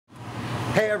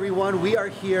Hey everyone, we are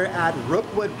here at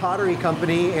Rookwood Pottery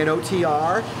Company in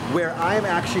OTR, where I'm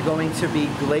actually going to be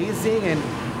glazing and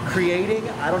creating,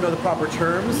 I don't know the proper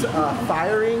terms,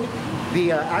 firing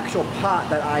the actual pot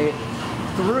that I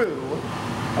threw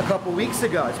a couple weeks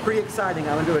ago. It's pretty exciting.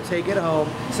 I'm going to take it home.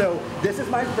 So this is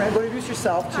my friend. Go introduce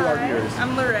yourself to our viewers.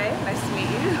 I'm Lorraine. Nice to meet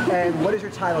you. And what is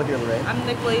your title here, Lorraine? I'm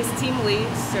the glaze team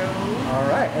lead, so... All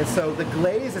right. And so the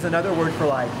glaze is another word for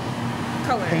like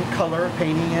color.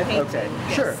 Painting it? Painting, okay,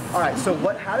 yes. sure. All right, so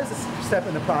how does this step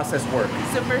in the process work?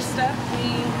 So first step,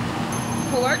 we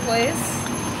pull our glaze.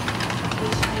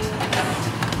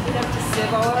 We have to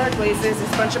sieve all our glazes. There's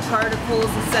a bunch of particles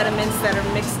and sediments that are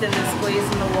mixed in this glaze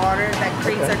in the water that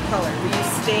creates our color. We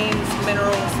use stains,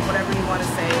 minerals, whatever you want to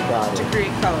say, to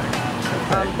create color.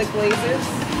 Okay. The glazes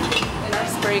in our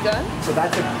spray gun. So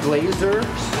that's a glazer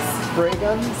spray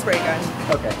gun? Spray gun.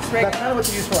 Okay. Spray That's kind of what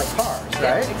you use for like cars,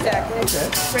 right? Yeah, exactly.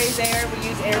 Okay. Sprays air, we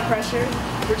use air pressure.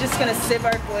 We're just gonna sieve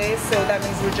our glaze, so that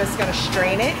means we're just gonna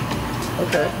strain it.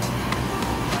 Okay.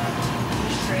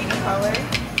 Strain the color.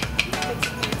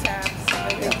 Takes a few taps, no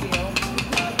big deal.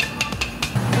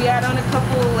 We add on a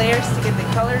couple of layers to get the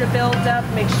color to build up,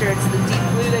 make sure it's the deep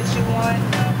blue that you want.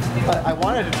 I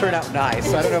wanted it to turn out nice,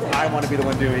 so I don't know if I want to be the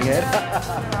one doing it.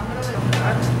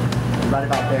 Right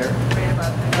about there. Right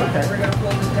about there. Okay. We're gonna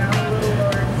fold it down a little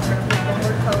lower, because we're gonna put one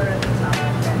more color at the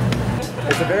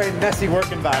top. It's a very messy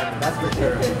work environment, that's for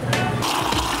sure.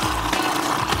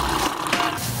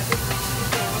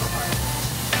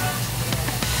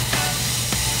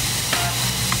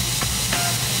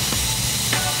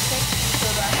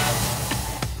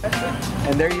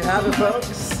 And there you have it,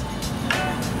 folks.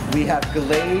 We have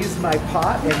glazed my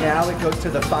pot, and now it goes to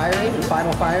the firing, the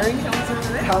final firing.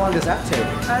 How long does that take?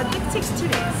 I think it takes 2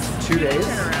 days. 2 days?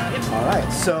 Yep. All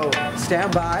right, so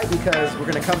stand by because we're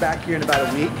going to come back here in about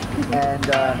a week and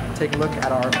take a look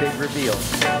at our big reveal.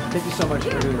 Thank you so much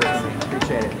for doing this with me.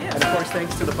 Appreciate it. And of course,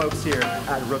 thanks to the folks here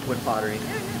at Rookwood Pottery.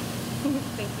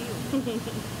 Thank you.